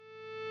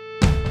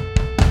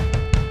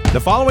The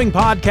following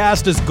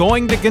podcast is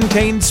going to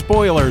contain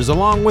spoilers,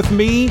 along with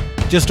me,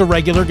 just a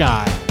regular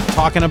guy,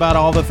 talking about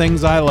all the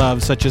things I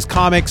love, such as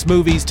comics,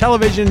 movies,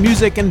 television,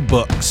 music, and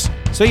books.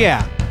 So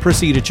yeah,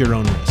 proceed at your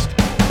own risk.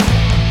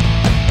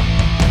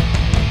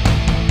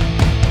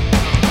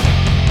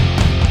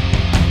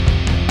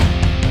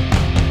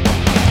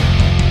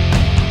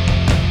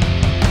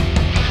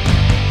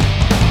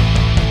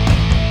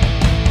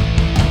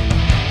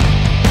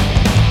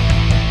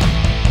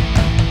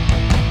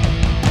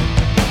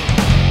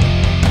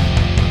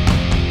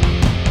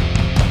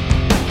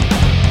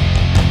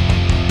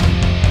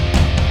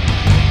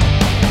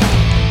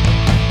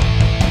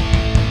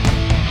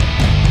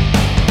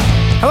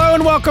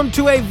 Welcome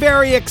to a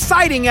very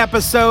exciting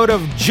episode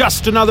of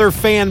Just Another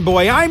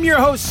Fanboy. I'm your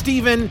host,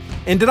 Steven,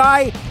 and did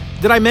I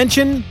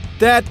mention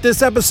that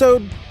this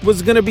episode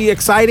was going to be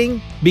exciting?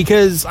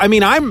 Because,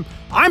 I'm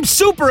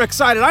super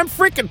excited. I'm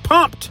freaking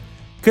pumped.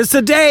 Because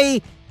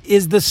today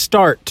is the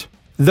start,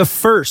 the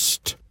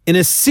first in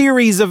a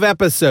series of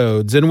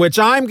episodes in which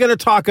I'm going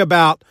to talk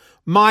about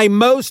my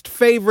most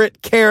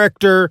favorite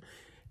character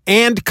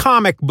and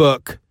comic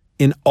book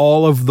in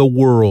all of the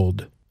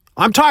world.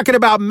 I'm talking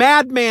about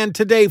Madman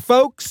today,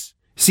 folks.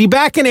 See,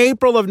 back in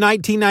April of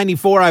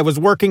 1994, I was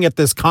working at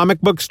this comic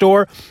book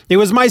store. It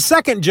was my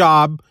second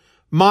job.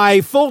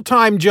 My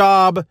full-time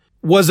job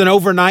was an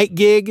overnight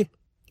gig.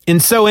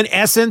 And so in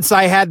essence,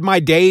 I had my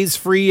days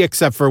free,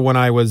 except for when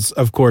I was,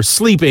 of course,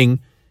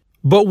 sleeping.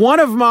 But one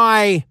of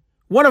my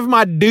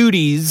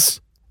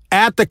duties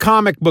at the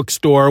comic book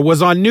store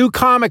was on New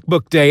Comic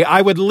Book Day.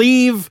 I would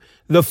leave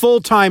the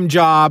full-time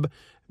job,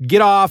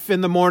 get off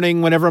in the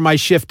morning whenever my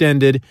shift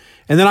ended,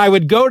 and then I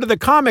would go to the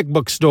comic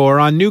book store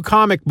on New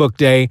Comic Book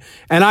Day,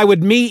 and I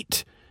would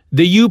meet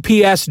the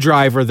UPS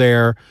driver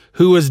there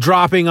who was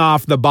dropping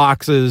off the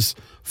boxes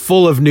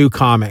full of new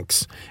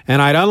comics.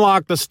 And I'd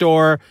unlock the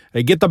store,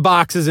 I'd get the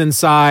boxes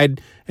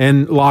inside,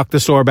 and lock the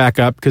store back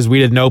up because we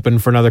didn't open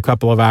for another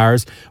couple of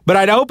hours. But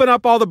I'd open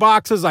up all the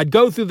boxes, I'd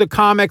go through the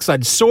comics,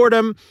 I'd sort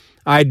them,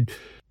 I'd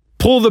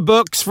pull the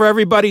books for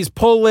everybody's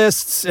pull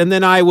lists, and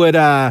then I would...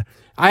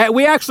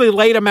 we actually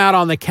laid them out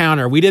on the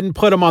counter. We didn't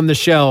put them on the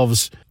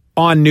shelves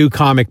on New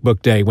Comic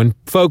Book Day. When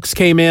folks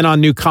came in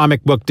on New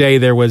Comic Book Day,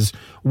 there was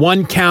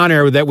one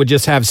counter that would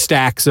just have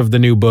stacks of the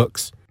new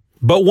books.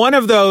 But one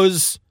of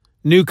those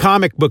New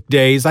Comic Book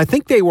Days, I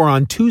think they were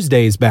on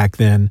Tuesdays back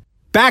then,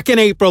 back in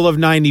April of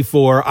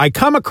 94, I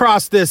come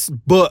across this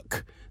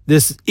book,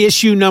 this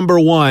issue number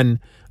 1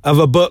 of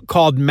a book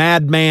called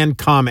Madman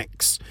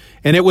Comics.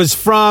 And it was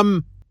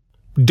from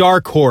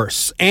Dark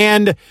Horse.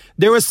 And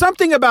there was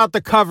something about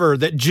the cover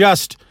that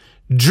just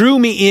drew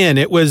me in.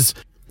 It was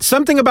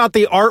something about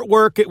the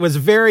artwork. It was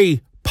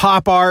very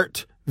pop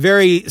art,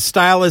 very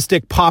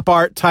stylistic pop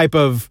art type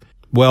of,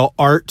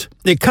 art.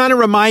 It kind of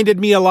reminded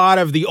me a lot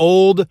of the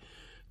old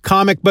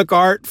comic book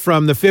art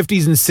from the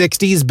 50s and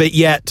 60s, but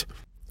yet,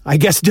 I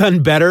guess,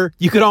 done better.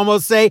 You could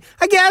almost say,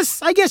 I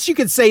guess you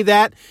could say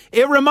that.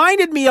 It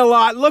reminded me a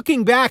lot,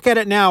 looking back at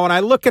it now, when I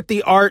look at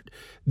the art,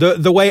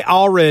 the way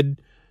Allred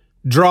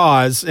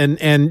draws,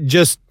 and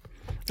just,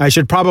 I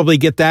should probably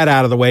get that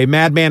out of the way.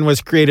 Madman was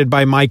created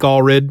by Mike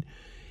Allred.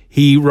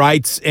 He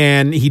writes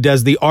and he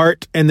does the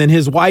art, and then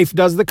his wife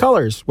does the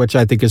colors, which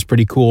I think is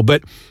pretty cool.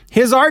 But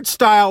his art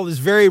style is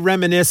very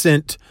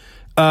reminiscent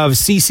of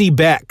C.C.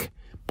 Beck.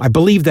 I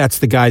believe that's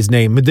the guy's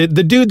name. The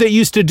dude that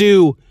used to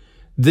do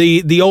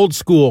the old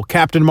school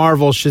Captain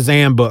Marvel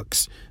Shazam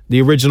books,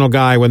 the original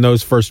guy when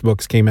those first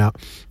books came out.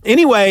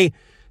 Anyway,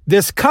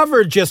 this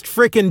cover just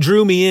freaking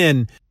drew me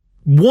in.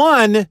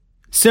 One,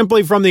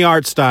 simply from the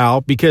art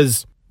style,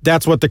 because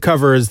that's what the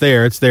cover is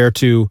there. It's there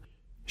to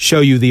show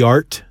you the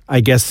art,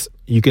 I guess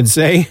you can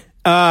say.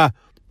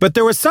 But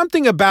there was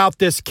something about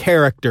this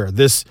character,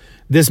 this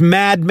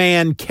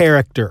Madman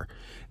character.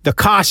 The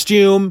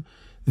costume,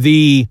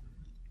 the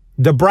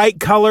bright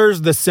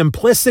colors, the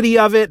simplicity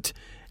of it.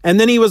 And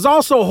then he was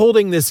also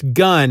holding this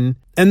gun.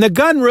 And the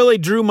gun really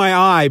drew my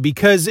eye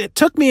because it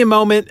took me a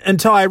moment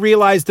until I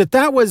realized that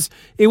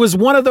it was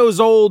one of those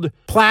old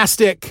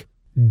plastic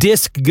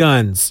disc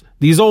guns,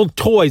 these old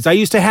toys. I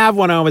used to have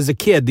when I was a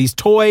kid, these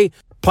toy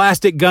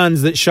plastic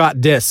guns that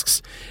shot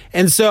discs.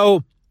 And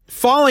so,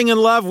 falling in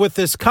love with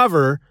this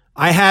cover,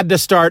 I had to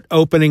start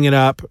opening it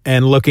up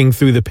and looking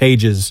through the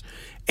pages.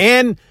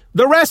 And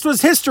the rest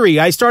was history.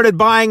 I started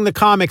buying the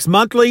comics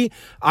monthly.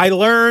 I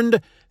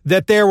learned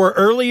that there were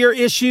earlier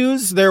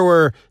issues. There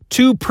were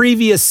 2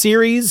 previous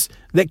series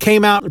that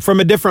came out from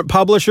a different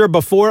publisher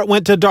before it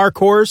went to Dark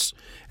Horse.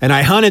 And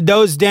I hunted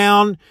those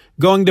down,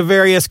 going to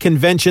various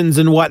conventions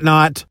and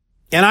whatnot.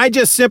 And I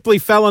just simply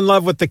fell in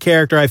love with the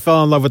character. I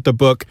fell in love with the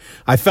book.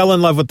 I fell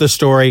in love with the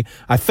story.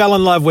 I fell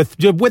in love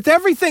with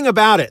everything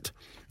about it.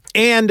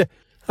 And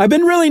I've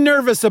been really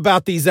nervous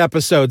about these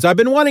episodes. I've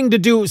been wanting to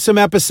do some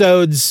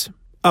episodes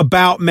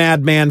about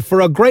Madman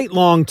for a great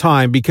long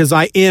time because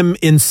I am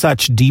in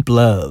such deep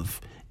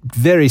love,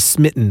 very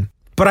smitten.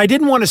 But I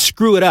didn't want to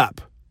screw it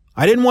up.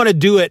 I didn't want to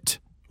do it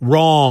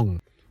wrong.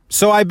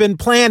 So I've been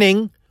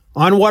planning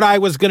on what I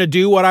was going to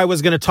do, what I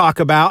was going to talk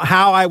about,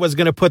 how I was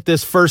going to put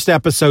this first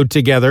episode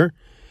together.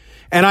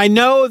 And I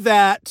know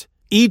that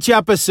each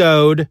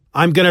episode,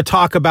 I'm going to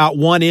talk about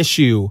one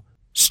issue,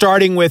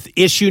 starting with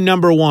issue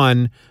number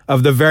 1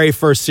 of the very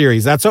first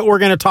series. That's what we're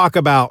going to talk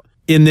about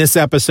in this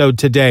episode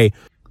today.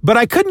 But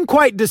I couldn't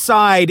quite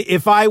decide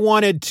if I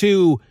wanted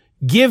to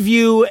give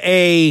you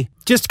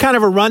just kind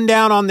of a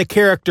rundown on the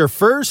character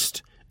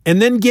first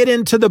and then get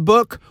into the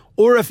book,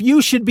 or if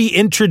you should be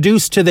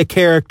introduced to the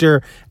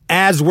character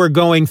as we're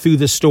going through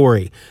the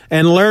story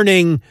and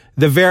learning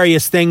the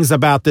various things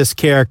about this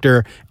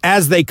character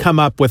as they come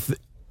up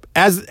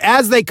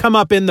as they come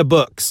up in the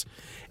books.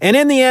 And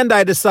in the end,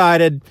 I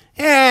decided,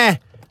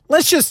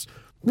 let's just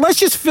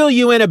fill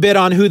you in a bit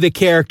on who the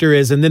character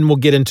is, and then we'll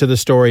get into the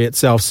story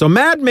itself. So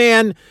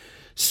Madman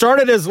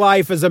started his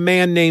life as a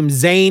man named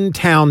Zane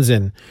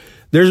Townsend.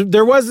 There's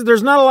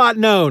not a lot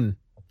known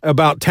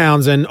about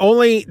Townsend,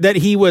 only that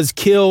he was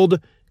killed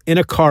in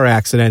a car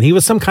accident. He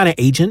was some kind of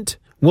agent.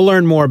 We'll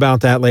learn more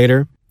about that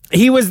later.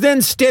 He was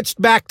then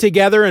stitched back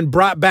together and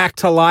brought back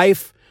to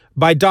life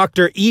by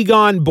Dr.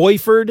 Egon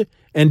Boyford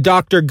and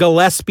Dr.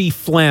 Gillespie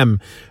Flem.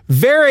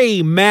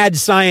 Very mad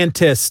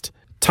scientist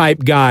type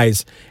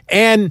guys.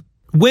 And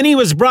when he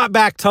was brought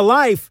back to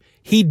life,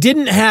 he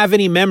didn't have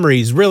any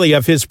memories really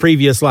of his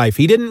previous life.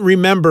 He didn't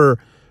remember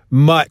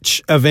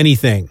much of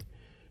anything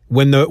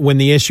when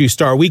the issue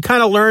started. We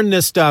kind of learn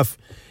this stuff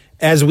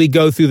as we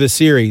go through the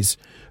series.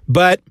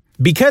 But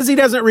because he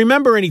doesn't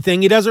remember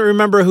anything, he doesn't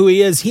remember who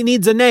he is, he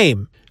needs a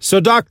name. So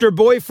Dr.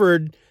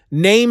 Boyford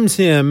names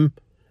him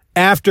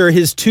after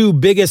his 2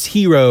 biggest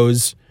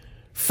heroes,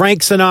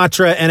 Frank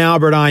Sinatra and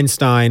Albert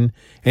Einstein,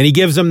 and he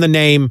gives him the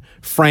name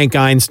Frank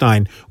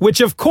Einstein,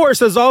 which of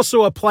course is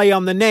also a play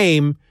on the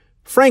name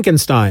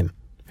Frankenstein,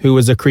 who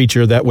was a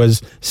creature that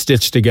was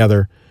stitched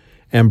together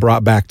and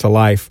brought back to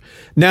life.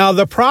 Now,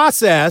 the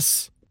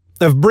process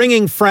of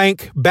bringing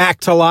Frank back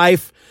to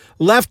life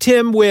left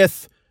him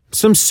with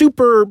some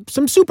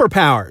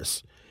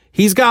superpowers.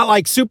 He's got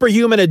like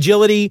superhuman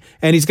agility,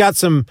 and he's got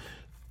some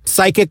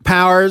psychic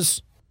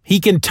powers. He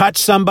can touch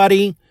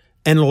somebody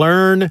and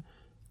learn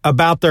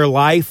about their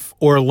life,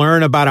 or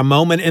learn about a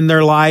moment in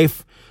their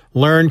life,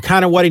 learn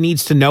kind of what he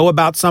needs to know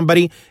about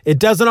somebody. It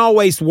doesn't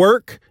always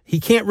work. He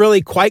can't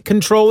really quite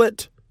control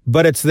it,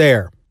 but it's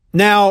there.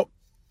 Now,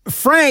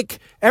 Frank,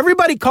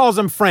 everybody calls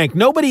him Frank.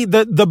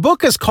 The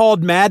book is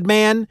called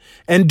Madman,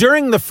 and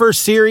during the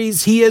first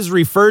series, he is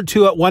referred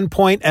to at one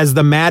point as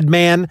the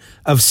Madman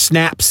of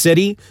Snap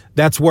City.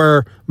 That's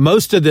where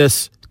most of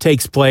this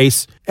takes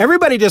place.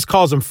 Everybody just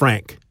calls him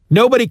Frank.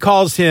 Nobody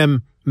calls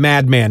him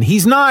Madman.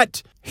 He's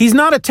not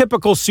a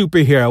typical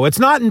superhero. It's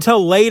not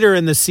until later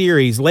in the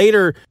series,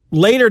 later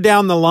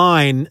down the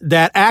line,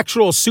 that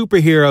actual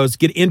superheroes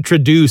get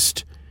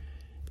introduced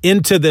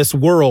into this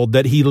world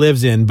that he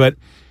lives in. But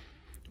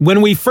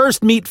when we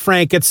first meet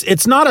Frank,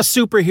 it's not a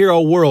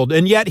superhero world,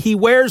 and yet he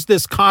wears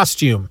this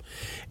costume,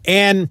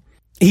 and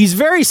he's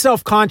very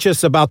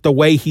self-conscious about the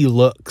way he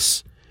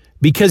looks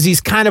because he's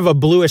kind of a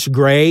bluish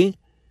gray.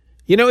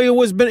 You know, he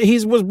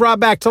was brought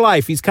back to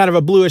life. He's kind of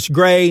a bluish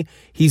gray.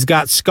 He's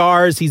got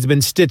scars. He's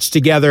been stitched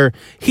together.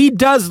 He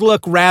does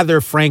look rather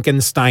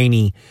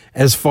Frankenstein-y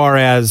as far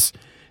as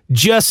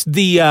just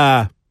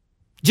the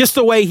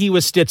way he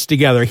was stitched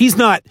together. He's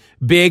not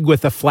big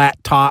with a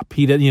flat top.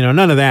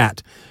 None of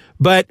that.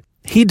 But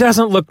he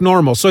doesn't look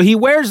normal. So he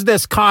wears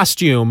this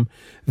costume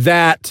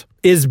that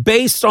is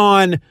based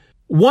on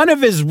one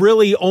of his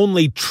really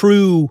only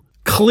true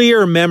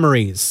clear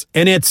memories.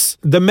 And it's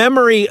the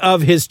memory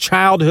of his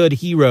childhood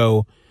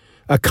hero,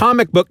 a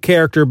comic book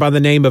character by the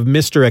name of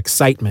Mr.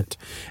 Excitement.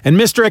 And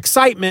Mr.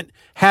 Excitement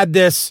had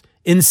this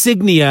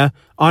insignia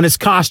on his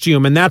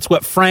costume, and that's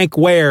what Frank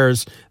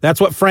wears. That's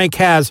what Frank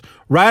has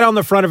right on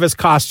the front of his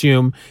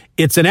costume.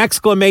 It's an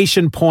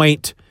exclamation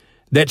point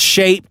that's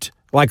shaped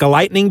like a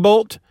lightning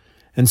bolt,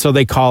 and so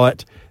they call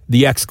it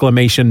the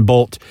exclamation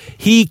bolt.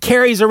 He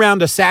carries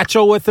around a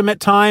satchel with him at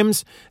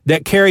times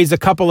that carries a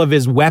couple of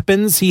his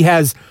weapons. He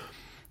has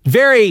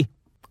very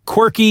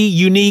quirky,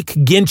 unique,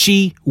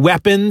 ginchy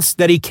weapons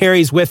that he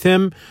carries with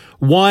him.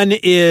 One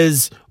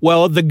is,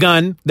 the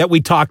gun that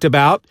we talked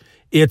about.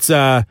 It's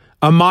a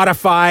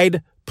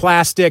modified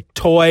plastic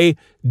toy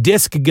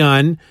disc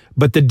gun,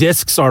 but the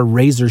discs are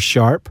razor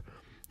sharp.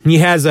 He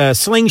has a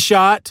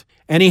slingshot,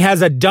 and he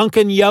has a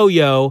Duncan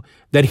yo-yo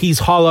that he's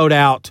hollowed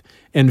out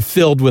and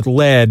filled with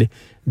lead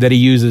that he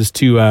uses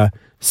to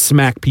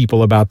smack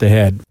people about the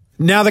head.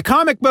 Now, the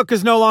comic book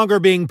is no longer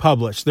being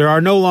published. There are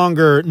no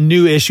longer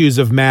new issues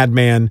of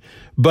Madman,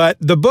 but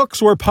the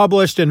books were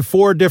published in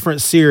 4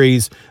 different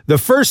series. The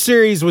first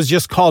series was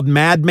just called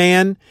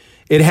Madman.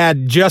 It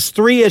had just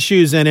 3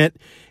 issues in it.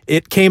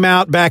 It came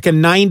out back in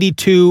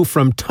 92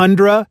 from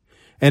Tundra,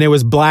 and it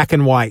was black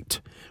and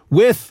white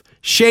with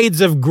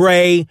shades of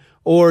gray,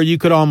 or you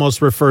could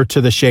almost refer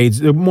to the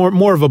shades,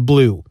 more of a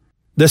blue.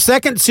 The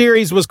second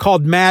series was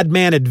called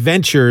Madman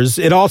Adventures.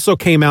 It also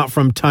came out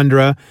from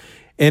Tundra,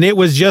 and it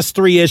was just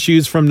 3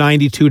 issues from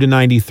 92 to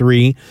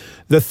 93.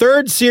 The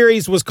third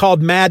series was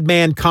called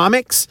Madman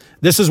Comics.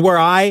 This is where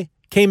I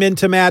came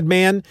into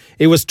Madman.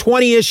 It was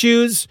 20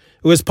 issues.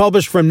 It was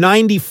published from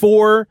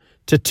 94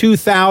 to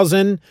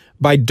 2000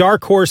 by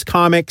Dark Horse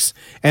Comics,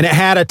 and it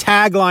had a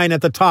tagline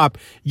at the top.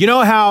 You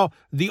know how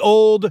the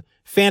old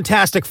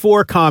Fantastic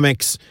Four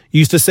comics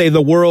used to say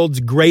the world's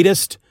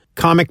greatest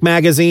comic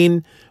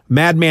magazine?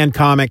 Madman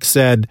Comics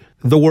said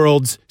the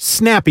world's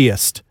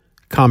snappiest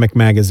comic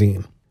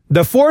magazine.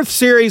 The fourth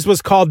series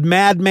was called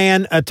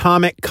Madman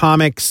Atomic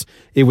Comics.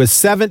 It was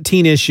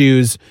 17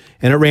 issues,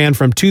 and it ran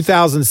from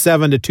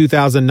 2007 to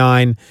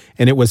 2009,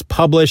 and it was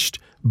published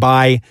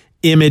by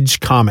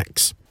Image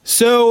Comics.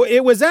 So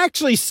it was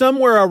actually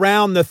somewhere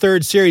around the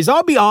third series.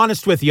 I'll be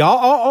honest with you.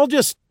 I'll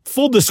just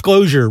full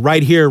disclosure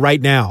right here,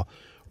 right now.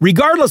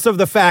 Regardless of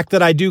the fact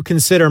that I do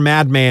consider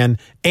Madman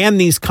and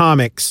these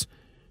comics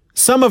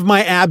some of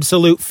my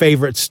absolute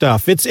favorite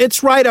stuff.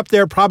 It's right up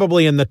there,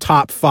 probably in the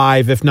top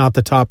 5, if not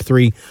the top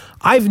 3.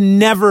 I've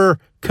never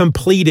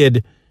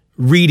completed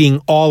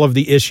reading all of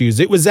the issues.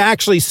 It was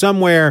actually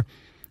somewhere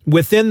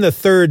within the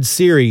third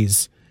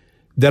series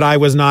that I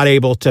was not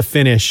able to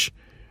finish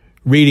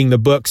reading the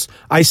books.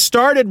 I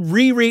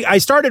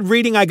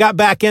got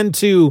back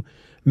into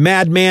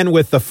Madman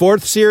with the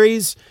fourth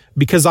series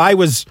because I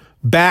was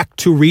back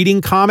to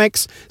reading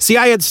comics. See,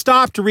 I had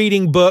stopped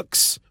reading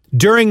books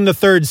during the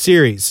third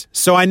series,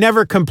 so I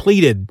never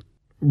completed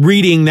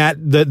reading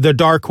the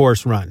Dark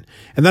Horse run.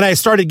 And then I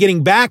started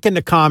getting back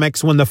into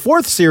comics when the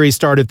fourth series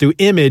started through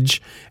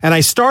Image, and I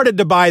started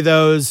to buy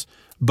those,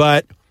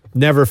 but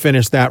never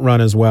finished that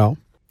run as well.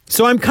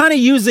 So I'm kind of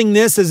using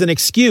this as an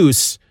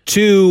excuse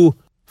to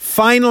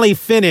finally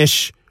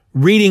finish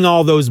reading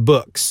all those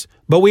books.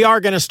 But we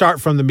are going to start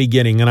from the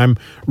beginning, and I'm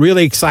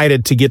really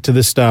excited to get to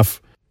this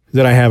stuff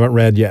that I haven't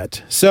read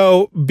yet.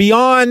 So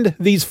beyond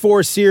these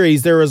 4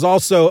 series, there was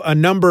also a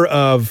number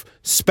of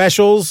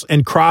specials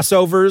and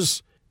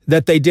crossovers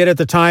that they did at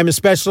the time,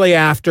 especially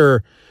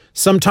after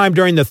sometime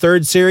during the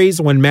third series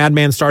when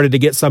Madman started to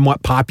get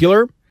somewhat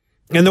popular.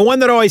 And the one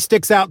that always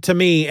sticks out to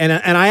me, and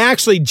I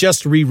actually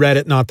just reread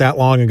it not that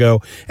long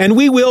ago, and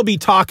we will be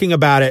talking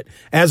about it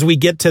as we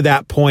get to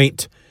that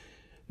point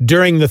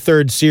during the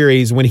third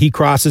series when he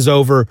crosses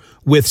over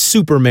with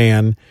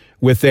Superman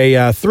with a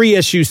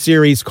 3-issue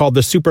series called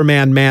the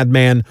Superman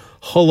Madman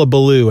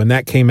Hullabaloo, and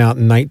that came out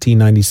in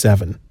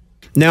 1997.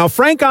 Now,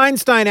 Frank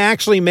Einstein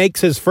actually makes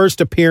his first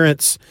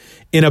appearance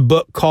in a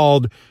book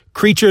called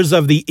Creatures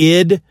of the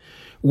Id,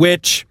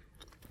 which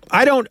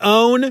I don't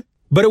own,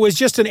 but it was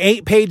just an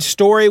 8-page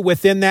story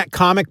within that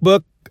comic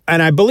book,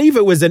 and I believe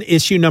it was an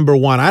issue number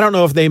 1. I don't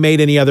know if they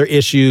made any other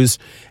issues,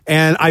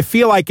 and I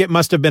feel like it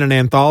must have been an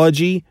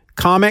anthology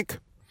comic.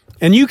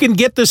 And you can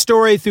get the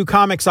story through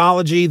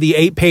Comixology, the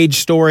 8-page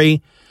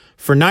story,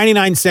 for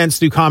 99 cents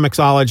through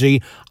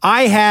Comixology.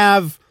 I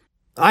have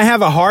a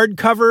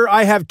hardcover.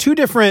 I have 2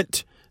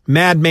 different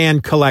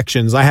Madman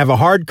collections. I have a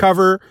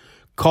hardcover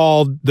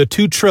called The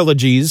Two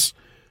Trilogies,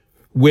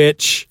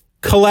 which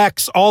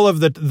collects all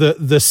of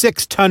the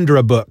 6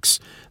 Tundra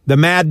books, the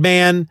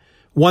Madman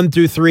 1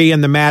 through 3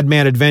 and the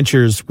Madman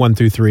Adventures 1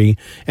 through 3.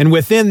 And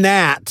within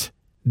that,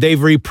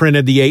 they've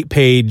reprinted the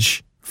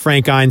 8-page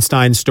Frank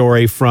Einstein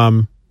story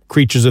from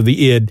Creatures of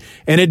the Id.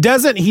 And he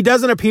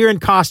doesn't appear in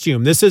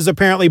costume. This is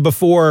apparently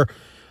before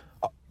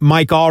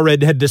Mike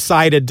Allred had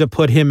decided to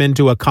put him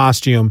into a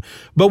costume.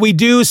 But we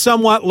do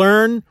somewhat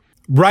learn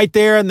right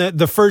there in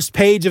the first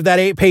page of that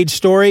 8-page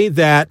story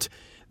that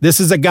this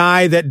is a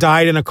guy that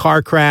died in a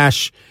car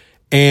crash,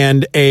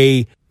 and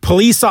a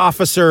police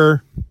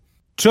officer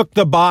took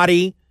the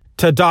body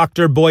to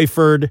Dr.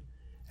 Boyford,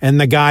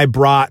 and the guy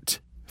brought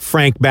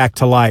Frank back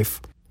to life.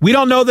 We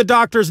don't know the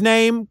doctor's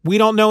name. We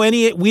don't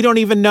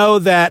even know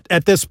that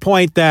at this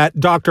point that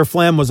Dr.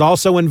 Flem was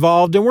also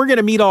involved, and we're going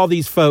to meet all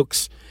these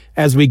folks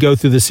as we go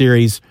through the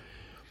series.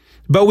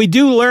 But we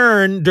do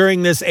learn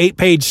during this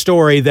 8-page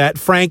story that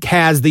Frank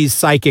has these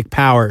psychic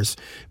powers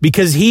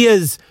because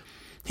he's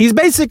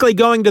basically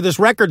going to this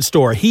record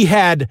store. He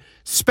had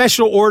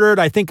special ordered,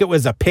 I think it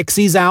was a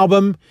Pixies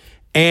album,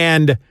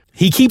 and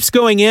he keeps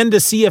going in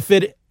to see if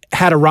it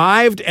had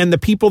arrived, and the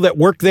people that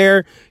work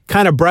there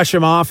kind of brush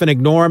him off and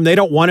ignore him. They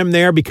don't want him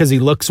there because he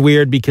looks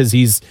weird, because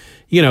he's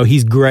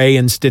gray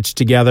and stitched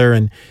together,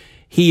 and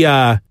he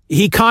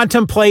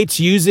contemplates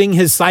using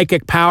his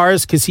psychic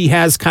powers because he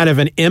has kind of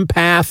an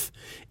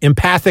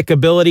empathic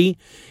ability.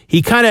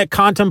 He kind of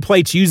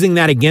contemplates using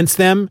that against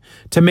them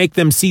to make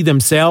them see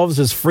themselves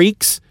as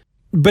freaks.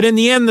 But in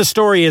the end, the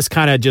story is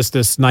kind of just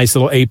this nice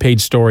little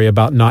 8-page story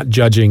about not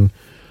judging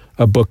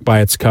a book by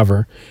its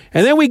cover.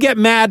 And then we get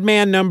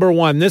Madman number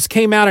 1. This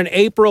came out in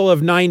April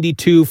of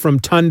 92 from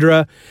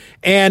Tundra.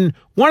 And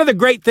one of the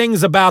great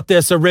things about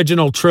this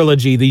original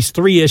trilogy, these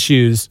 3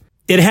 issues,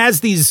 it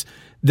has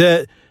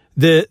the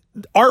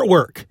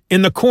artwork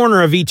in the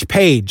corner of each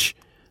page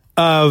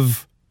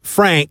of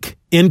Frank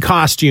in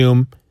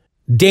costume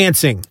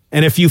dancing.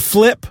 And if you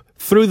flip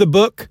through the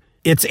book,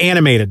 it's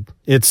animated.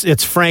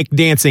 It's Frank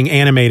dancing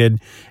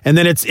animated. And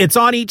then it's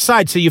on each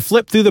side. So you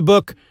flip through the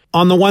book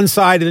on the one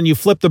side, and then you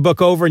flip the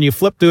book over and you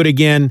flip through it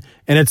again,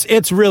 and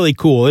it's really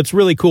cool. It's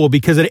really cool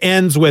because it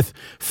ends with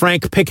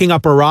Frank picking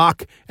up a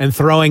rock and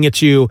throwing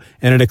at you,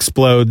 and it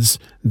explodes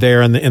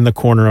there in the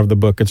corner of the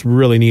book. It's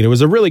really neat. It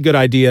was a really good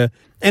idea,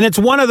 and it's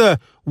one of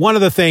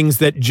the things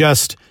that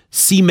just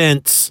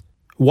cements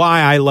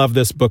why I love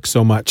this book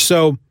so much.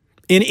 So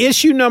in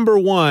issue number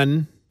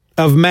 1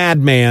 of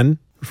Madman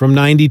from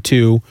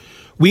 92,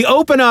 we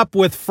open up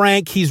with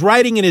Frank. He's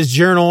writing in his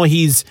journal.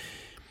 He's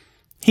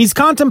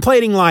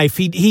contemplating life.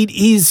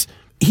 He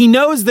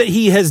knows that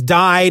he has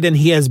died and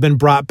he has been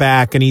brought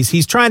back, and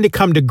he's trying to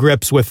come to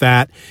grips with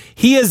that.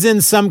 He is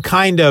in some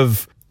kind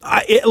of,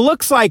 it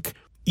looks like,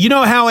 you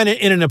know how in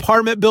an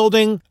apartment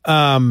building,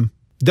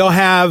 they'll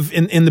have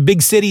in the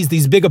big cities,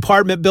 these big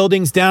apartment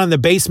buildings, down in the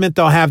basement,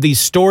 they'll have these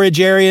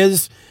storage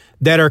areas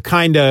that are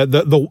kind of,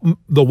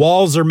 the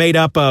walls are made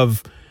up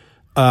of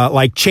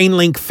like chain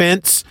link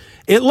fence.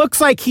 It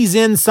looks like he's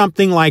in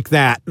something like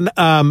that,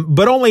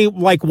 but only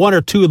like 1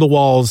 or 2 of the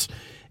walls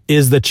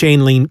is the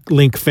chain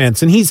link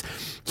fence. And he's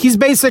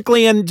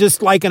basically in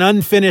just like an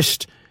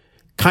unfinished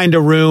kind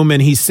of room,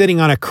 and he's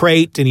sitting on a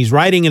crate, and he's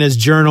writing in his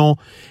journal,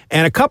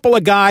 and a couple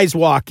of guys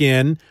walk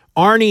in,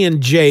 Arnie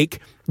and Jake.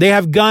 They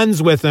have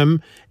guns with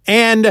them,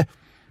 and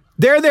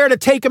they're there to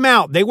take him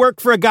out. They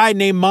work for a guy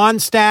named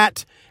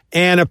Mondstadt,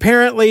 and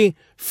apparently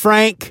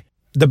Frank...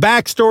 The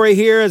backstory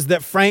here is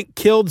that Frank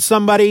killed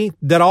somebody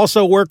that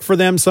also worked for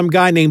them, some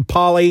guy named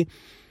Polly.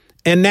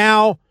 And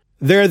now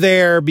they're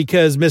there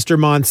because Mr.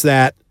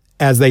 Mondstadt,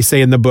 as they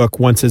say in the book,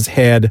 wants his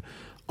head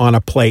on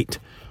a plate.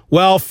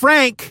 Well,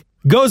 Frank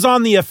goes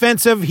on the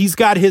offensive. He's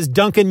got his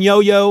Duncan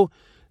yo-yo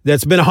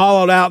that's been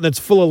hollowed out and that's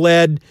full of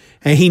lead.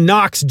 And he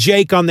knocks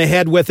Jake on the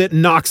head with it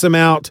and knocks him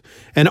out.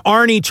 And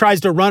Arnie tries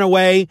to run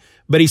away,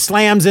 but he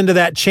slams into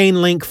that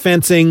chain link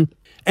fencing.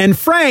 And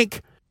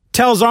Frank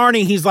tells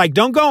Arnie, he's like,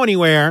 don't go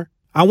anywhere.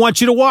 I want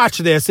you to watch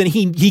this. And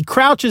he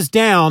crouches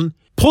down,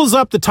 pulls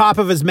up the top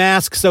of his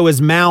mask so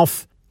his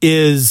mouth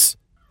is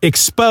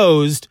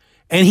exposed,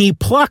 and he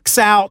plucks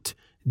out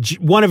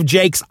one of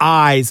Jake's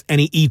eyes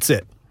and he eats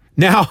it.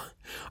 Now,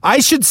 I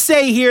should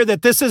say here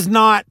that this is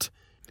not,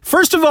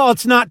 first of all,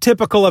 it's not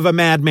typical of a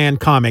Madman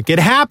comic. It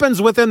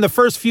happens within the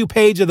first few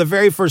pages of the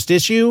very first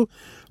issue,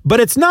 but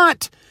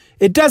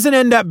it doesn't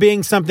end up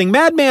being something.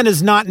 Madman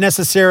is not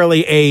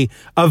necessarily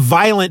a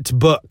violent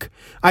book.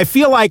 I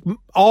feel like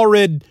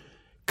Allred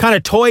kind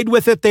of toyed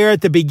with it there at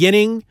the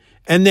beginning,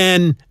 and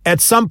then at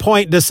some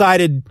point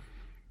decided,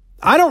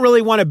 I don't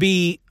really want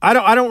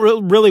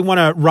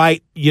to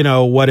write,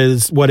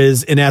 what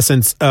is in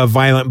essence a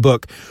violent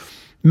book.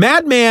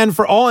 Madman,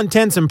 for all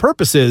intents and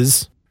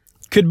purposes,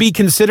 could be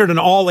considered an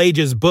all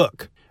ages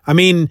book. I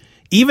mean,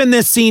 even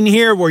this scene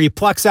here where he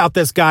plucks out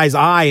this guy's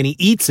eye and he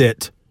eats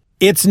it,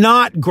 it's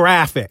not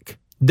graphic.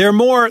 They're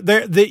more,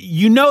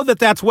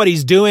 that's what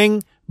he's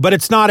doing, but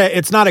it's not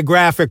a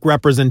graphic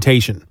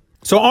representation.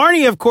 So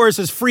Arnie, of course,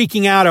 is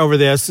freaking out over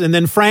this. And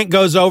then Frank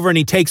goes over and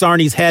he takes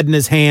Arnie's head in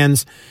his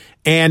hands.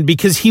 And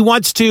because he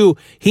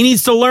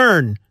needs to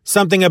learn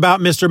something about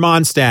Mr.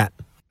 Mondstadt.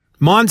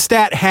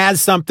 Mondstadt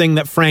has something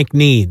that Frank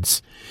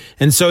needs.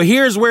 And so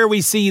here's where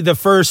we see the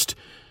first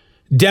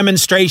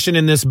demonstration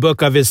in this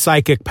book of his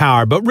psychic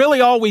power. But really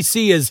all we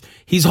see is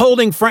he's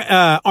holding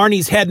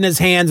Arnie's head in his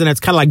hands, and it's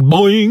kind of like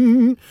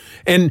boing.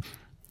 And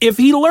if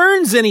he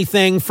learns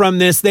anything from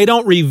this, they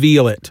don't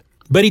reveal it.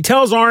 But he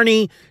tells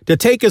Arnie to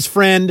take his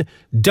friend,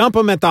 dump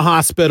him at the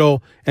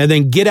hospital, and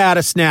then get out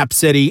of Snap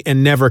City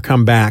and never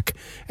come back.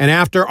 And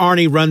after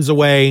Arnie runs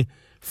away,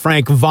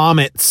 Frank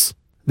vomits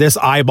this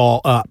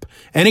eyeball up.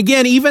 And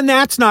again, even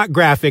that's not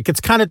graphic.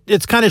 It's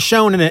kind of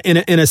shown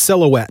in a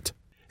silhouette.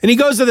 And he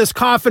goes to this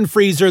coffin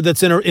freezer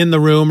that's in the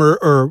room,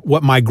 or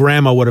what my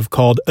grandma would have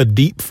called a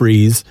deep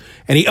freeze.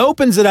 And he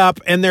opens it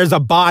up, and there's a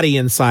body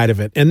inside of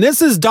it. And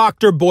this is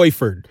Dr.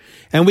 Boyford.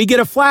 And we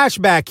get a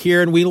flashback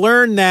here, and we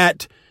learn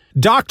that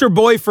Dr.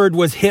 Boyford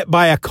was hit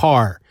by a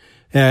car,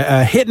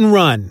 a hit and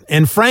run.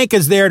 And Frank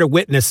is there to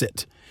witness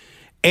it.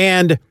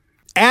 And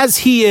as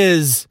he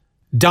is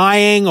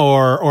dying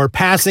or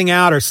passing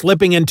out or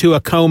slipping into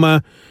a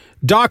coma,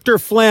 Dr.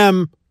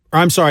 Boyford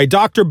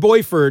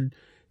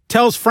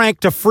tells Frank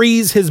to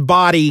freeze his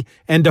body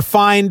and to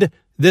find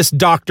this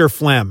Dr.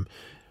 Flem.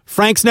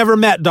 Frank's never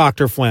met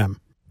Dr. Flem.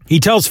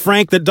 He tells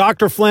Frank that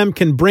Dr. Flem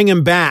can bring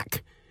him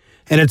back.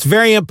 And it's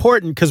very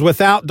important because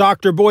without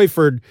Dr.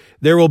 Boyford,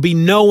 there will be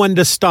no one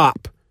to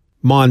stop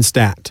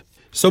Mondstadt.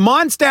 So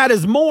Mondstadt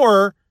is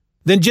more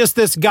than just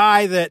this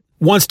guy that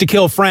wants to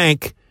kill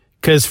Frank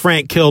because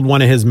Frank killed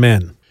one of his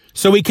men.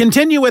 So we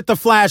continue with the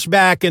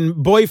flashback, and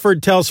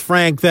Boyford tells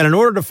Frank that in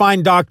order to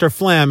find Dr.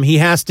 Flem, he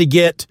has to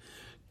get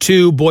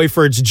to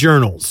Boyford's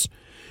journals,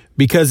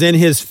 because in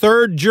his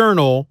third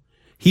journal,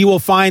 he will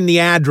find the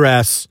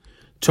address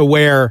to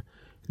where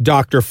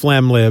Dr.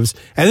 Flem lives.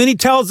 And then he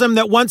tells him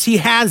that once he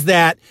has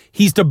that,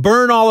 he's to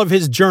burn all of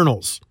his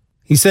journals.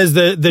 He says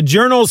the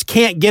journals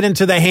can't get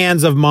into the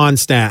hands of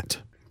Mondstadt.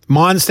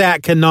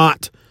 Mondstadt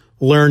cannot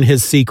learn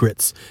his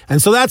secrets.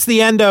 And so that's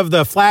the end of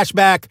the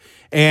flashback.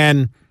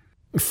 And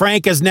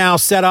Frank is now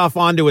set off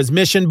onto his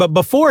mission, but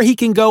before he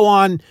can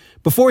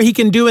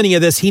do any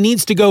of this, he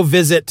needs to go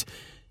visit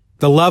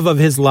the love of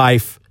his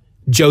life,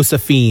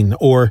 Josephine,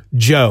 or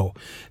Jo.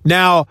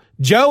 Now,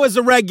 Jo is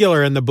a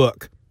regular in the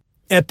book.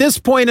 At this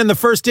point in the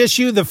first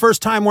issue, the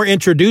first time we're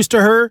introduced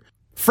to her,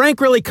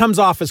 Frank really comes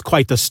off as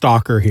quite the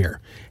stalker here.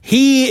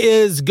 He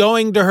is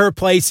going to her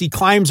place, he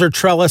climbs her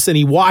trellis, and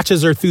he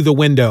watches her through the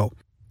window.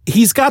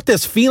 He's got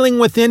this feeling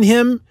within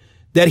him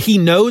that he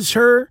knows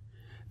her,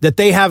 that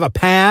they have a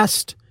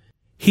past.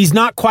 He's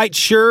not quite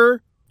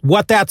sure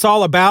what that's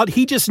all about.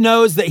 He just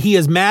knows that he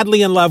is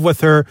madly in love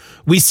with her.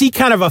 We see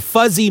kind of a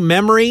fuzzy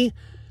memory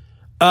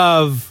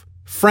of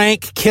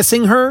Frank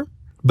kissing her,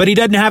 but he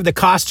doesn't have the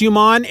costume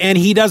on and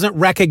he doesn't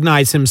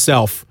recognize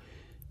himself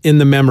in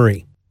the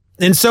memory.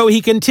 And so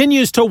he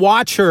continues to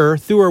watch her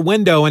through her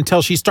window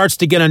until she starts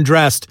to get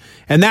undressed.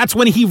 And that's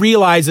when he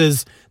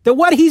realizes that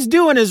what he's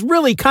doing is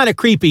really kind of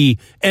creepy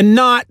and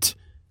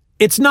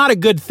it's not a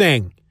good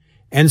thing.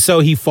 And so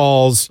he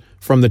falls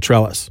from the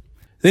trellis.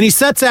 Then he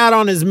sets out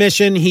on his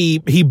mission.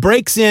 He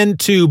breaks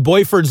into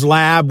Boyford's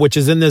lab, which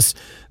is in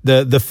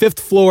the fifth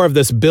floor of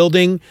this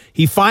building.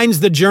 He finds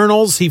the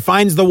journals. He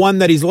finds the one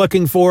that he's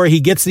looking for.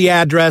 He gets the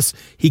address.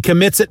 He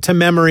commits it to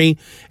memory.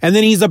 And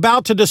then he's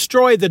about to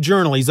destroy the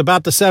journal. He's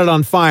about to set it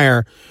on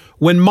fire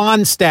when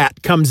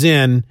Mondstadt comes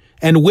in,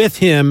 and with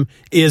him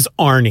is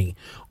Arnie.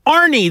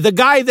 Arnie, the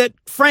guy that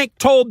Frank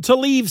told to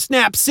leave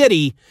Snap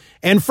City.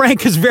 And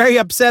Frank is very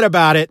upset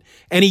about it,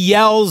 and he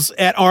yells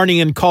at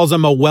Arnie and calls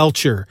him a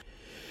welcher.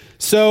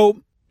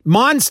 So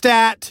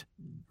Mondstadt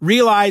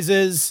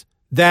realizes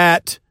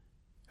that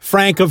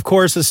Frank, of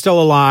course, is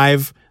still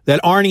alive, that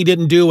Arnie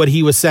didn't do what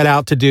he was set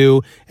out to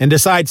do, and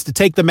decides to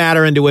take the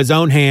matter into his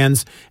own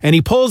hands. And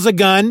he pulls a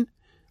gun,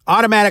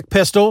 automatic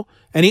pistol,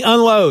 and he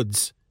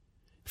unloads,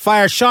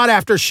 fires shot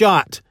after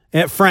shot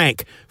at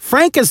Frank.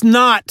 Frank is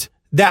not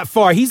that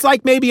far. He's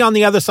like maybe on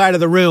the other side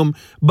of the room,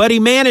 but he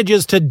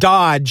manages to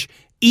dodge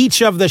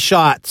each of the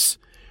shots,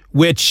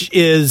 which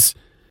is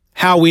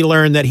how we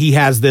learn that he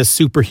has this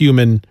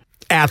superhuman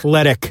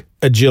athletic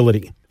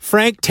agility.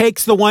 Frank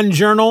takes the one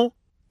journal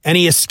and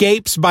he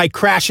escapes by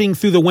crashing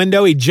through the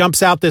window. He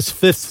jumps out this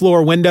fifth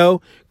floor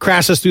window,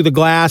 crashes through the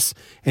glass,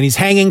 and he's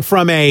hanging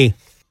from a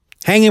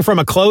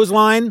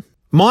clothesline.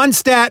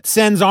 Mondstadt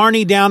sends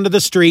Arnie down to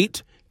the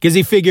street because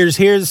he figures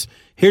here's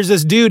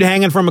this dude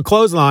hanging from a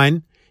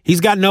clothesline. He's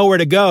got nowhere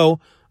to go.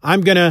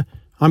 I'm gonna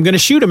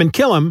shoot him and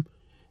kill him.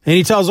 And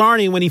he tells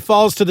Arnie when he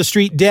falls to the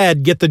street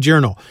dead, get the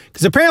journal.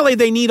 Because apparently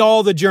they need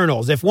all the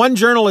journals. If one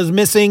journal is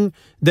missing,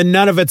 then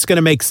none of it's going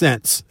to make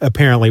sense,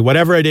 apparently.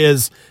 Whatever it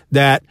is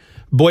that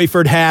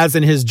Boyford has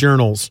in his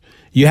journals,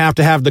 you have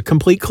to have the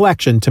complete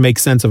collection to make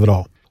sense of it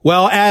all.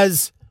 Well,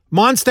 as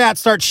Mondstadt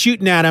starts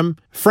shooting at him,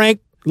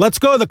 Frank lets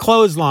go of the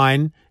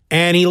clothesline,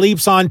 and he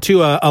leaps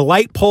onto a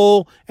light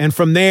pole, and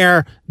from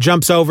there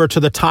jumps over to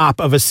the top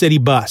of a city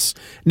bus.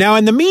 Now,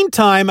 in the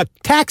meantime, a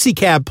taxi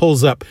cab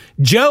pulls up.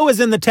 Jo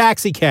is in the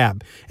taxi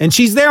cab, and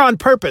she's there on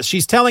purpose.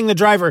 She's telling the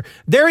driver,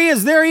 there he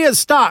is,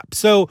 stop.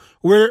 So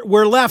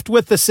we're left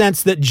with the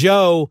sense that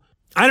Jo,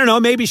 I don't know,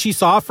 maybe she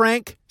saw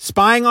Frank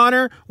spying on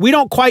her. We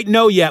don't quite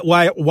know yet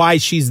why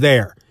she's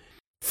there.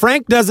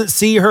 Frank doesn't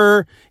see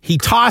her. He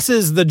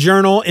tosses the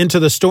journal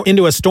into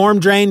a storm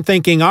drain,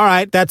 thinking, all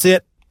right, that's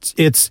it.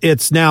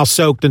 It's now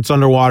soaked. It's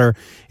underwater.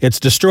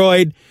 It's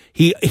destroyed.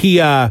 He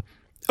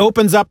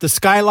opens up the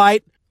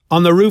skylight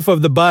on the roof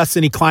of the bus,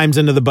 and he climbs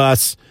into the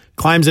bus,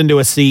 climbs into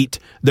a seat.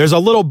 There's a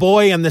little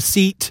boy in the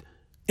seat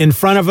in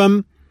front of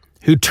him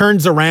who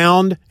turns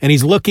around, and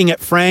he's looking at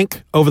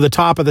Frank over the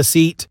top of the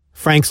seat.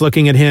 Frank's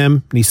looking at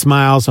him, and he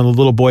smiles, and the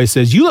little boy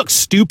says, "You look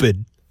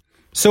stupid."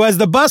 So as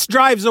the bus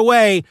drives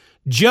away,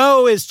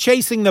 Jo is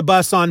chasing the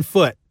bus on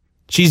foot.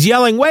 She's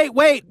yelling,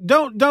 wait,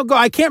 don't go.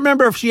 I can't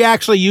remember if she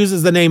actually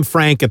uses the name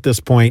Frank at this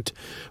point,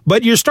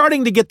 but you're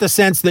starting to get the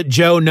sense that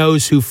Jo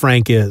knows who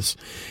Frank is.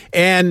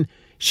 And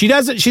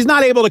she's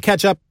not able to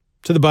catch up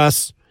to the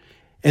bus.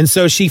 And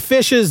so she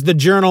fishes the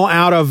journal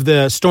out of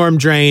the storm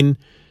drain.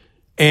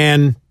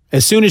 And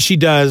as soon as she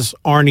does,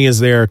 Arnie is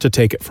there to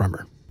take it from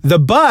her. The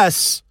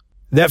bus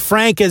that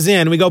Frank is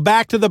in, we go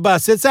back to the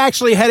bus. It's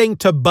actually heading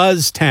to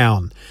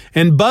Buzztown.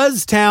 And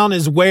Buzztown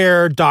is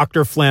where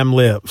Dr. Flem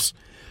lives.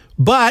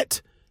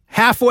 But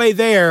halfway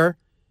there,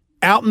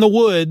 out in the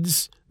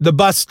woods, the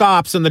bus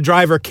stops and the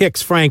driver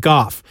kicks Frank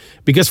off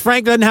because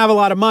Frank doesn't have a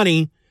lot of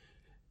money,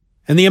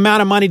 and the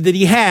amount of money that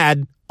he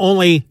had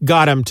only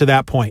got him to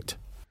that point.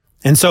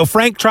 And so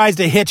Frank tries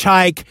to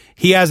hitchhike.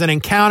 He has an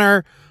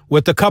encounter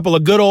with a couple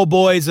of good old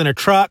boys in a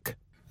truck.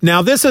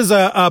 Now, this is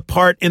a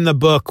part in the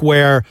book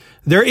where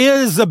there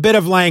is a bit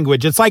of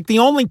language. It's like the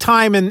only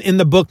time in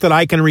the book that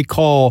I can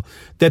recall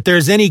that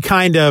there's any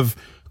kind of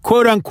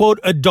quote unquote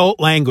adult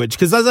language.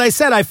 Because as I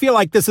said, I feel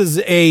like this is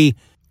a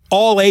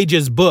all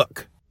ages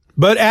book.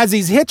 But as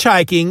he's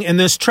hitchhiking and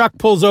this truck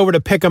pulls over to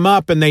pick him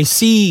up and they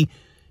see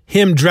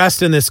him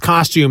dressed in this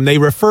costume, they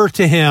refer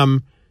to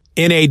him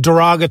in a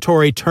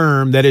derogatory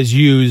term that is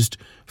used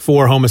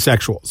for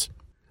homosexuals.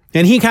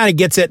 And he kind of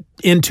gets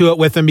into it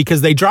with him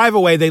because they drive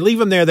away. They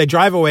leave him there. They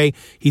drive away.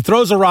 He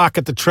throws a rock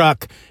at the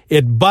truck.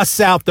 It busts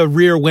out the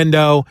rear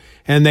window,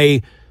 and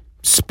they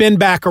spin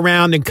back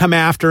around and come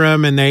after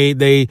him. And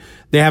they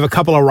have a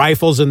couple of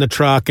rifles in the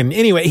truck. And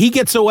anyway, he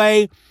gets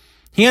away.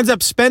 He ends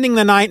up spending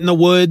the night in the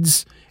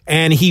woods,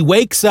 and he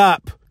wakes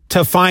up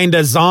to find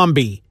a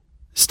zombie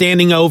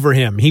standing over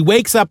him. He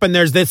wakes up, and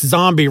there's this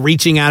zombie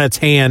reaching out its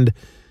hand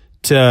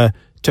to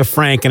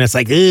Frank, and it's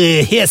like,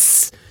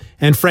 hiss.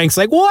 And Frank's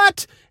like,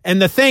 what? And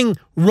the thing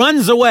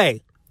runs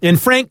away, and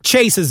Frank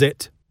chases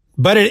it,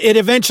 but it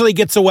eventually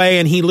gets away,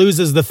 and he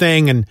loses the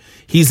thing, and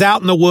he's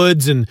out in the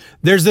woods, and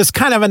there's this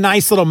kind of a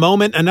nice little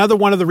moment. Another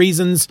one of the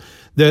reasons,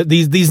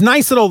 these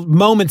nice little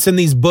moments in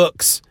these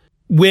books,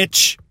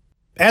 which,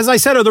 as I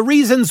said, are the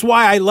reasons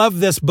why I love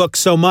this book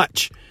so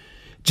much.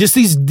 Just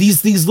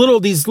these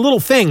little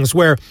things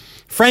where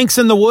Frank's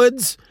in the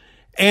woods,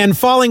 and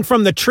falling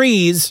from the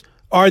trees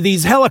are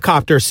these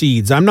helicopter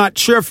seeds. I'm not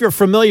sure if you're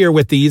familiar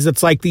with these.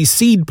 It's like these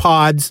seed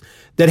pods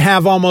that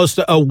have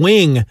almost a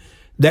wing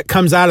that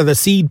comes out of the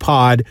seed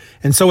pod.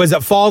 And so as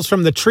it falls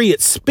from the tree,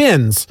 it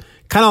spins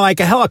kind of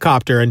like a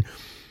helicopter. And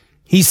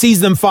he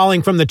sees them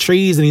falling from the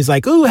trees, and he's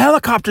like, ooh,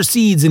 helicopter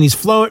seeds. And he's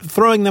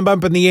throwing them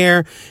up in the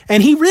air.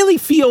 And he really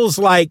feels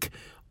like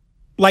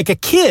a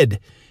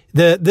kid.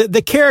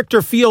 The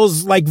character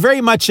feels like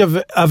very much of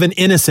an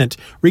innocent,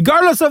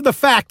 regardless of the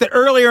fact that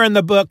earlier in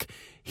the book,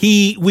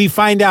 we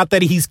find out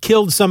that he's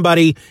killed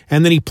somebody,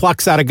 and then he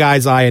plucks out a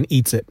guy's eye and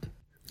eats it.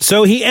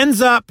 So he ends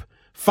up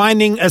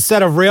finding a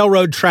set of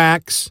railroad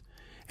tracks,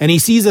 and he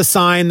sees a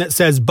sign that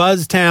says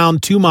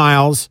Buzztown 2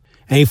 miles,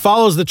 and he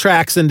follows the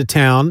tracks into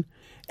town,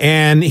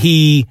 and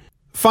he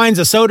finds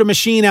a soda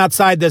machine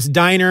outside this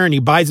diner, and he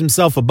buys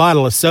himself a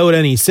bottle of soda,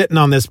 and he's sitting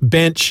on this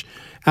bench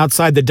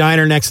outside the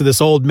diner next to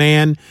this old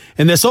man.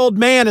 And this old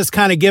man is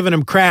kind of giving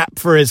him crap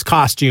for his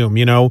costume,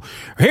 you know.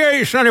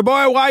 Hey, sonny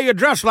boy, why you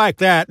dressed like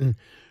that? And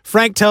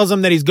Frank tells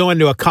him that he's going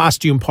to a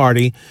costume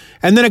party.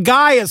 And then a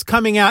guy is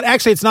coming out.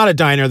 Actually, it's not a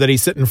diner that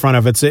he's sitting in front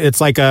of.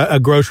 It's like a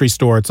grocery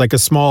store. It's like a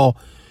small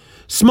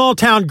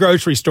town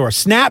grocery store.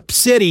 Snap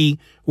City,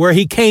 where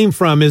he came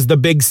from, is the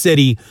big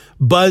city.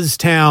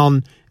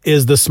 Buzztown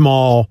is the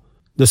small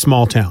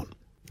town.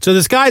 So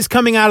this guy's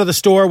coming out of the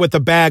store with a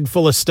bag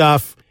full of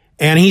stuff,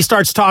 and he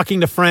starts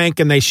talking to Frank,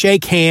 and they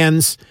shake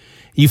hands.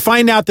 You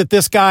find out that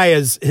this guy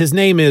his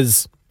name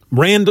is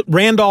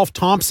Randolph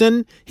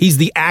Thompson. He's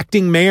the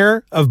acting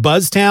mayor of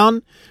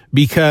Buzztown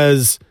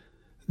because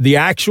the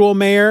actual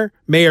Mayor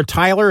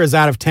Tyler, is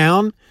out of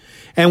town.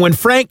 And when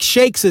Frank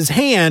shakes his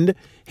hand,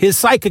 his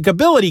psychic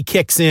ability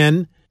kicks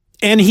in,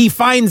 and he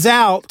finds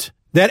out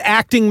that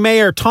acting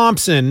Mayor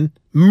Thompson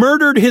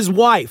murdered his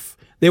wife.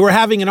 They were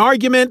having an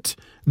argument.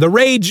 The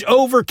rage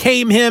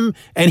overcame him,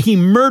 and he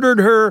murdered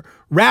her,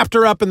 wrapped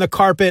her up in the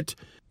carpet,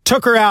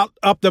 took her out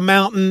up the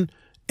mountain,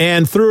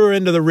 and threw her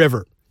into the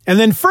river. And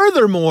then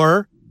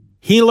furthermore,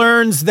 he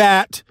learns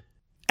that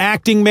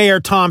acting Mayor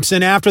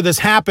Thompson, after this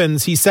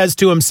happens, he says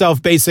to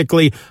himself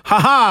basically,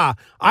 I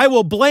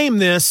will blame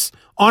this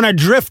on a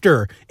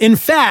drifter. In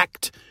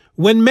fact,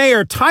 when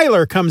Mayor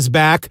Tyler comes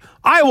back,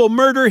 I will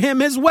murder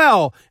him as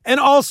well and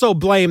also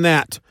blame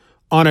that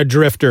on a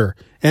drifter.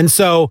 And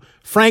so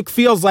Frank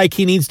feels like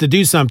he needs to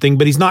do something,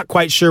 but he's not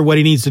quite sure what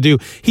he needs to do.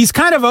 He's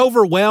kind of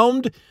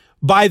overwhelmed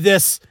by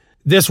this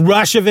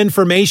rush of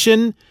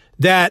information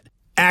that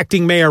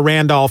acting Mayor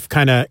Randolph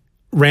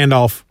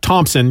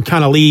Thompson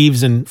kind of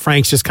leaves, and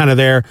Frank's just kind of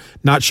there,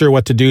 not sure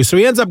what to do. So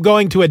he ends up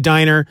going to a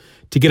diner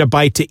to get a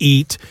bite to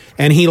eat,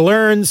 and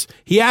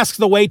he asks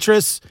the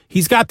waitress,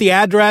 he's got the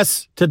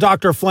address to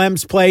Dr.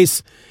 Flem's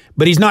place,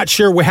 but he's not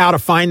sure how to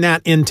find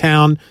that in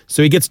town,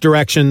 so he gets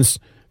directions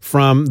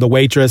from the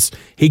waitress.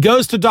 He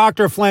goes to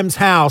Dr. Flem's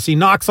house, he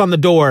knocks on the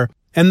door,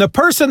 and the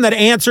person that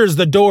answers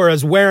the door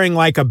is wearing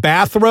like a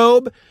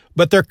bathrobe,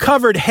 but they're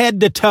covered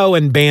head to toe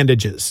in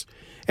bandages.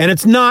 And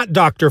it's not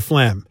Dr.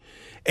 Flem.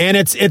 And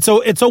it's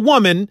a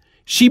woman.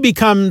 She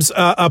becomes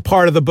a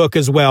part of the book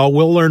as well.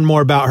 We'll learn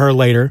more about her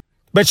later.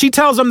 But she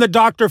tells him that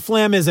Dr.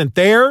 Flem isn't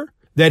there,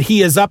 that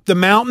he is up the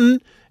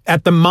mountain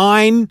at the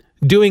mine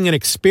doing an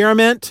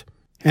experiment.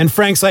 And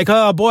Frank's like,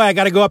 oh boy, I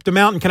got to go up the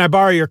mountain. Can I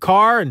borrow your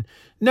car? And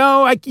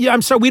no,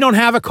 I'm sorry, we don't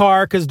have a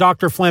car because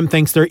Dr. Flem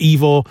thinks they're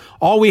evil.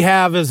 All we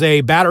have is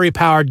a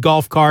battery-powered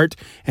golf cart,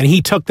 and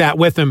he took that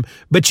with him.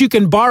 But you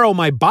can borrow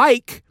my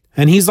bike.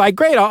 And he's like,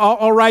 great,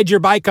 I'll ride your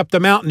bike up the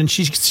mountain. And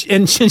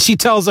she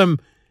tells him,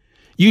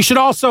 I'm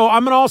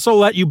going to also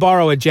let you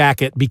borrow a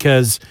jacket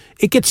because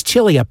it gets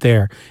chilly up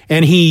there.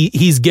 And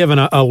he's given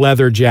a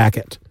leather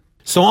jacket.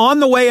 So on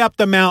the way up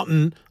the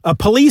mountain, a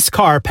police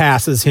car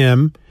passes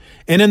him.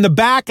 And in the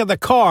back of the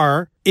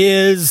car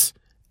is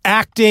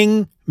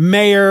acting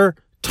Mayor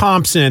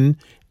Thompson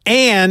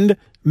and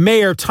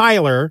Mayor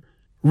Tyler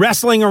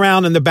wrestling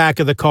around in the back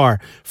of the car.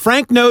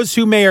 Frank knows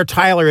who Mayor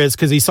Tyler is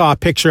because he saw a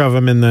picture of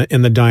him in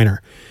the diner.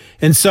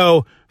 And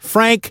so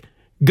Frank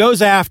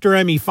goes after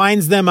him. He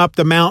finds them up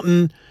the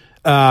mountain.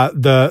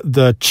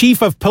 The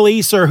chief of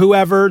police or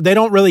whoever, they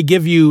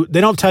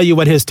don't tell you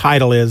what his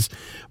title is,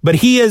 but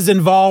he is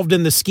involved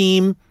in the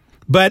scheme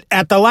But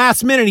at the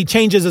last minute, he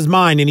changes his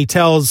mind and he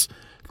tells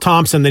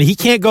Thompson that he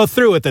can't go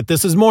through with it.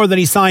 This is more than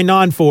he signed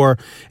on for.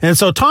 And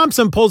so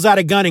Thompson pulls out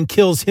a gun and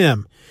kills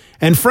him.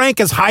 And Frank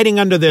is hiding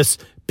under this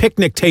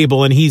picnic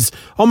table and he's,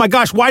 oh my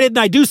gosh, why didn't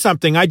I do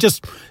something? I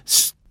just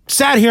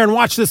sat here and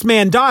watched this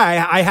man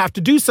die. I have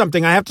to do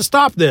something. I have to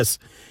stop this.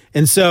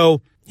 And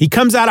so he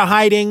comes out of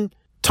hiding.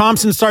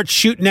 Thompson starts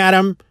shooting at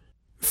him.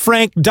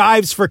 Frank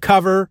dives for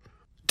cover.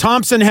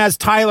 Thompson has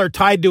Tyler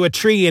tied to a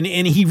tree, and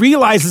he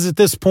realizes at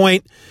this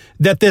point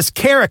that this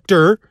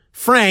character,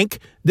 Frank,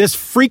 this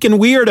freaking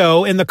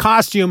weirdo in the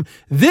costume,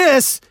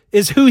 this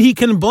is who he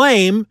can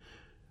blame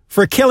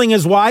for killing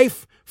his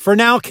wife, for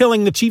now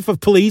killing the chief of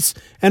police,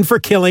 and for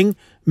killing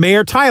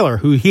Mayor Tyler,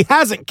 who he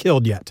hasn't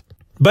killed yet.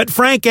 But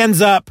Frank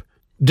ends up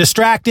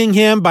distracting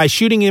him by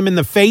shooting him in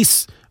the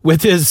face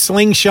with his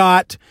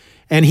slingshot,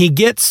 and he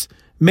gets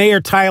Mayor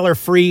Tyler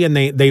free, and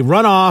they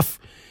run off,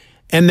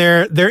 and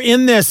they're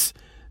in this.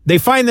 They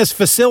find this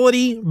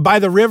facility by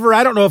the river.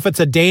 I don't know if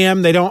it's a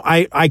dam.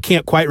 I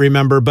can't quite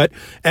remember. But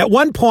at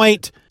one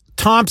point,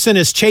 Thompson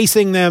is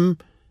chasing them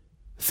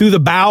through the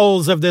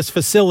bowels of this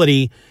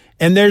facility.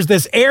 And there's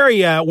this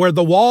area where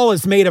the wall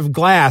is made of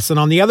glass. And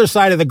on the other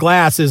side of the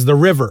glass is the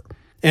river.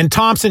 And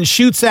Thompson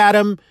shoots at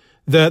him.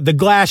 The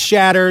glass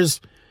shatters.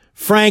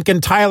 Frank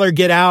and Tyler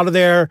get out of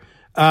there.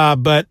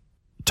 But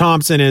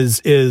Thompson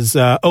is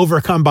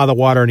overcome by the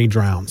water and he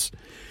drowns.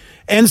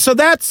 And so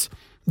that's...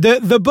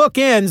 The book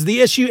ends,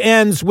 the issue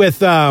ends with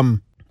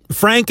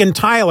Frank and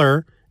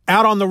Tyler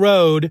out on the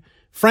road.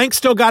 Frank's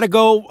still got to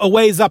go a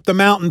ways up the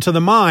mountain to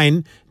the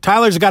mine.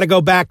 Tyler's got to go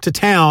back to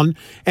town.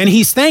 And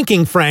he's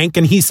thanking Frank,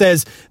 and he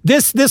says,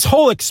 this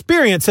whole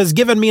experience has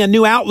given me a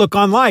new outlook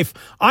on life.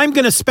 I'm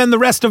going to spend the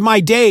rest of my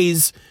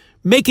days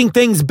making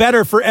things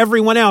better for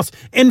everyone else.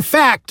 In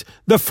fact,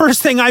 the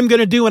first thing I'm going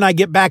to do when I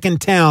get back in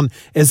town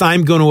is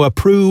I'm going to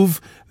approve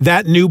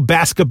that new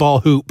basketball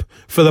hoop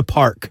for the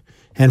park.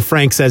 And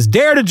Frank says,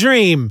 dare to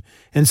dream.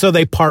 And so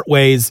they part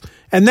ways.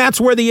 And that's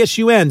where the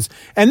issue ends.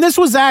 And this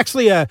was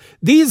actually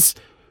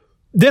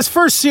this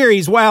first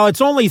series, while it's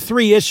only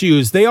 3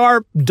 issues, they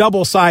are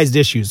double-sized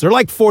issues. They're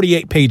like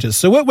 48 pages.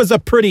 So it was a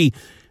pretty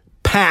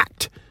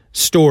packed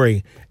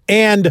story.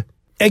 And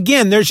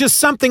again, there's just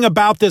something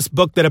about this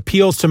book that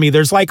appeals to me.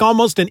 There's like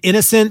almost an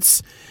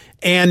innocence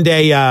and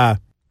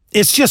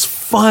it's just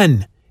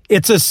fun.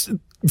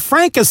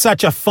 Frank is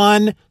such a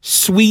fun,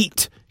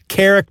 sweet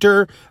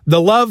character.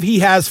 The love he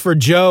has for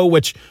Joe,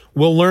 which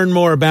we'll learn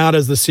more about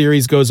as the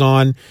series goes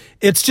on.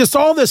 It's just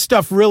all this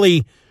stuff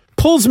really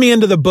pulls me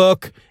into the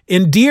book,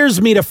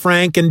 endears me to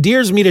Frank,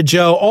 endears me to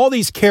Joe, all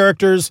these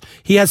characters.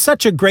 He has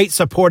such a great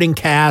supporting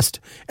cast,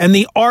 and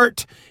the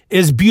art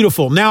is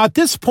beautiful. Now, at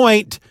this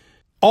point,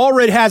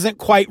 Allred hasn't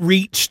quite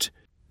reached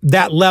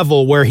that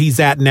level where he's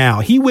at now.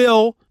 He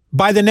will.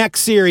 By the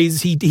next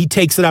series, he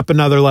takes it up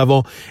another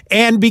level.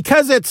 And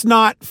because it's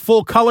not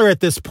full color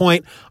at this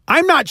point,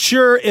 I'm not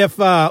sure if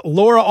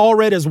Laura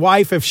Allred, his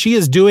wife, if she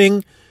is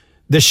doing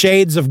the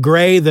shades of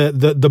gray,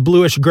 the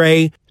bluish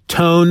gray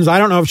tones. I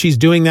don't know if she's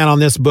doing that on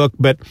this book,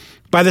 but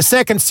by the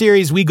second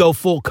series, we go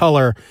full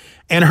color.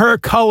 And her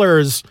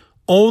colors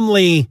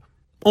only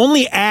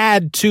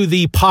add to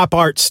the pop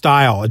art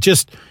style. It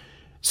just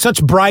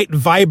such bright,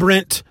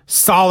 vibrant,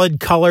 solid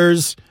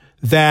colors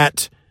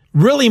that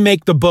really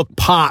make the book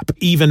pop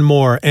even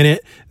more. And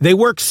they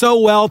work so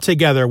well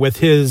together with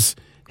his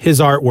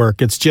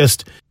artwork. It's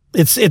just,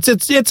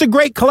 it's a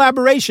great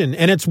collaboration.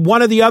 And it's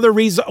one of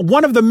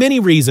the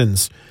many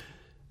reasons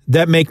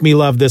that make me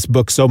love this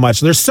book so much.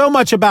 There's so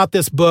much about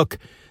this book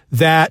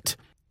that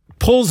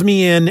pulls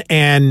me in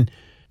and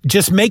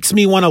just makes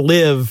me want to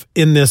live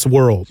in this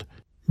world.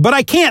 But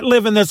I can't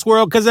live in this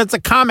world because it's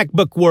a comic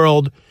book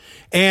world.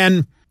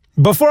 And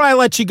before I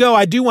let you go,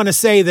 I do want to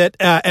say that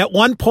at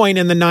one point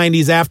in the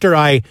 90s, after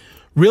I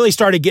really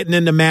started getting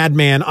into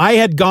Madman, I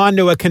had gone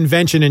to a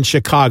convention in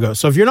Chicago.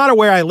 So if you're not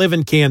aware, I live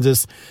in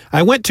Kansas.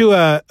 I went to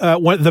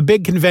the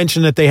big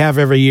convention that they have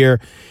every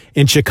year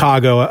in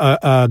Chicago.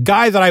 A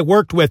guy that I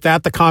worked with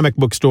at the comic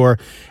book store,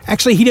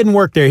 actually, he didn't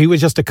work there. He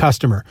was just a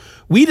customer.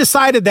 We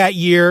decided that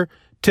year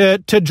to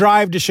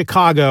drive to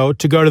Chicago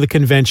to go to the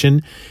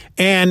convention.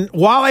 And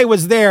while I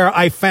was there,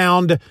 I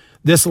found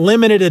this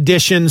limited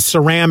edition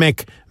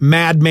ceramic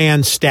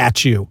Madman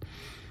statue.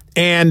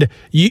 And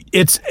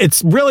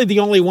it's really the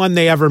only one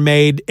they ever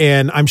made.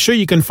 And I'm sure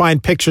you can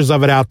find pictures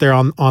of it out there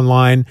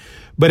online,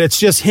 but it's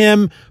just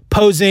him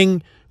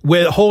posing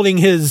with holding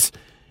his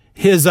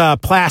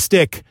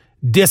plastic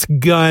disc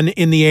gun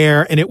in the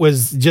air. And it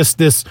was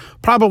just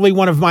probably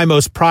one of my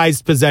most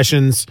prized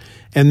possessions.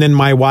 And then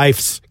my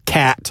wife's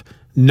cat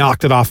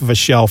knocked it off of a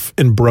shelf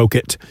and broke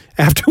it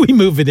after we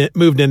moved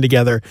in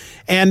together,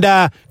 and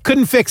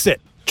couldn't fix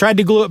it. Tried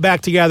to glue it back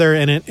together,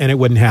 and it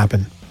wouldn't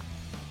happen.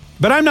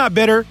 But I'm not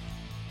bitter.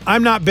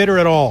 I'm not bitter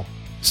at all.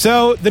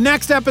 So the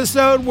next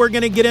episode, we're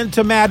going to get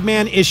into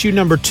Madman issue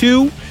number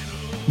 2.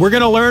 We're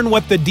going to learn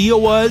what the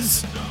deal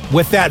was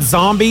with that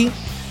zombie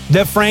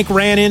that Frank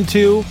ran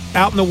into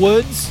out in the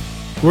woods.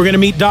 We're going to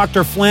meet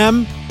Dr.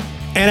 Flem,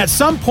 And at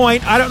some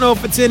point, I don't know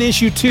if it's in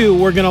issue 2,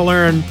 we're going to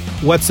learn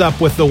what's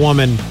up with the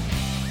woman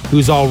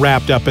who's all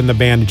wrapped up in the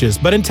bandages.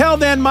 But until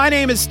then, my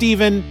name is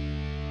Steven,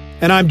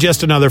 and I'm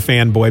just another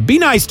fanboy. Be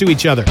nice to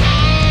each other.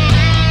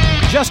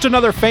 Just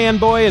Another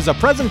Fanboy is a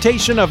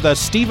presentation of the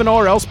Steven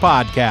or Else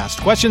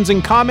podcast. Questions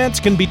and comments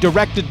can be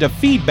directed to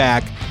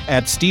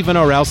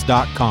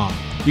feedback@stevenorelse.com.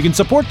 You can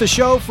support the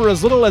show for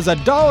as little as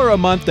 $1 a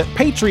month at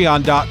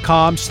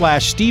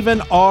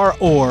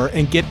patreon.com/StevenRor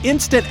and get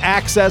instant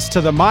access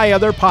to the My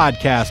Other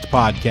podcast,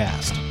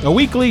 a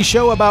weekly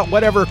show about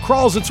whatever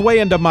crawls its way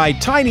into my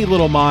tiny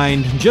little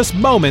mind just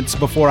moments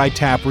before I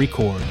tap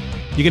record.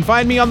 You can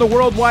find me on the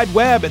World Wide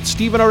Web at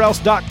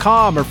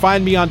stevenorelse.com or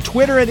find me on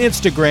Twitter and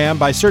Instagram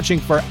by searching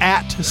for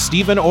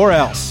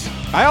 @StevenOrElse.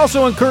 I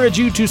also encourage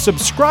you to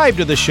subscribe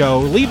to the show,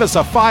 leave us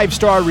a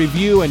 5-star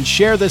review, and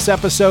share this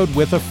episode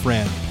with a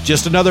friend.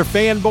 Just Another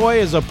Fanboy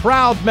is a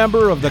proud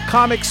member of the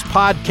Comics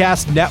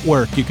Podcast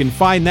Network. You can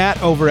find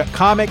that over at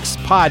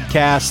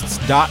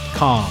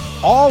comicspodcasts.com.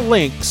 All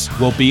links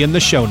will be in the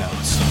show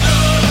notes.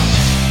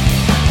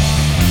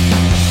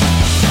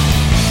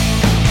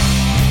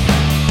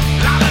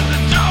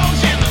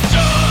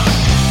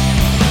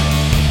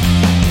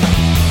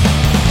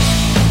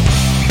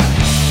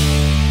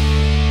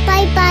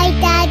 Bye-bye,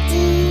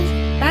 Daddy.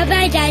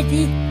 Bye-bye,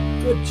 Daddy.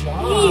 Good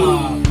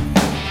job.